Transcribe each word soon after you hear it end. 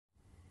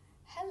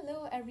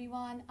Hello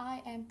everyone,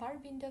 I am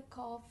Parvinder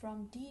Kaur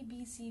from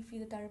DBC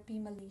Physiotherapy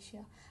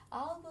Malaysia.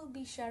 I will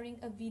be sharing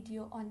a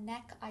video on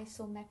neck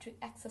isometric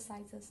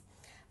exercises.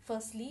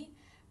 Firstly,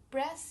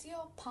 press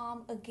your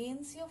palm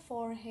against your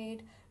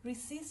forehead,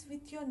 resist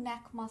with your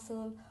neck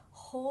muscle,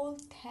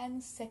 hold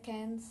 10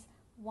 seconds,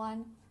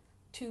 1,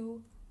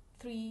 2,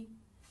 3,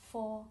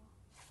 4,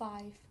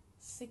 5,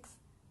 6,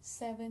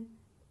 7,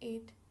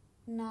 8,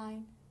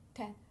 9,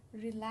 10.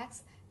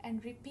 Relax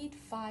and repeat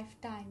 5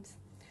 times.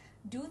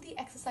 Do the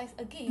exercise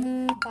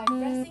again by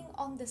pressing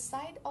on the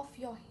side of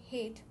your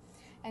head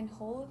and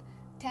hold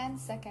 10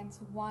 seconds.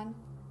 1,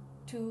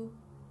 2,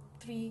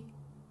 3,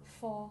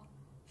 4,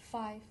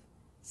 5,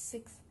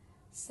 6,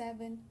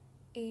 7,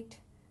 8,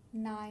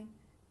 9,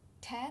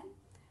 10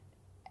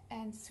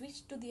 and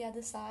switch to the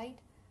other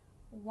side.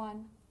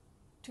 1,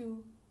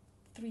 2,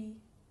 3,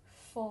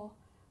 4,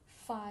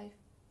 5,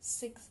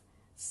 6,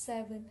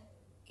 7,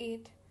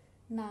 8,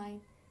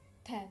 9,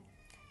 10.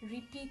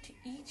 Repeat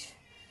each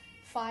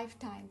 5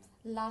 times.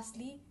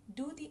 Lastly,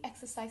 do the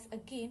exercise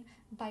again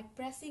by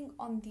pressing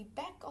on the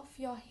back of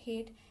your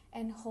head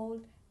and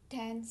hold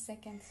 10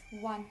 seconds.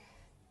 1,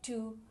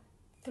 2,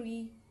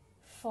 3,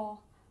 4,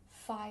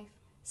 5,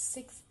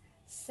 6,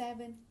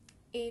 7,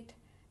 8,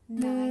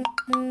 9,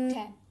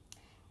 10.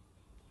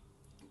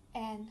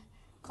 And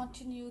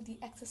continue the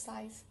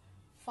exercise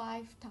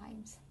 5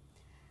 times.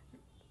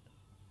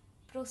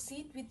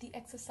 Proceed with the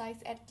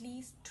exercise at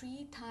least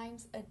 3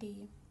 times a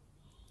day.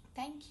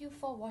 Thank you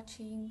for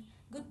watching.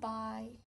 Goodbye.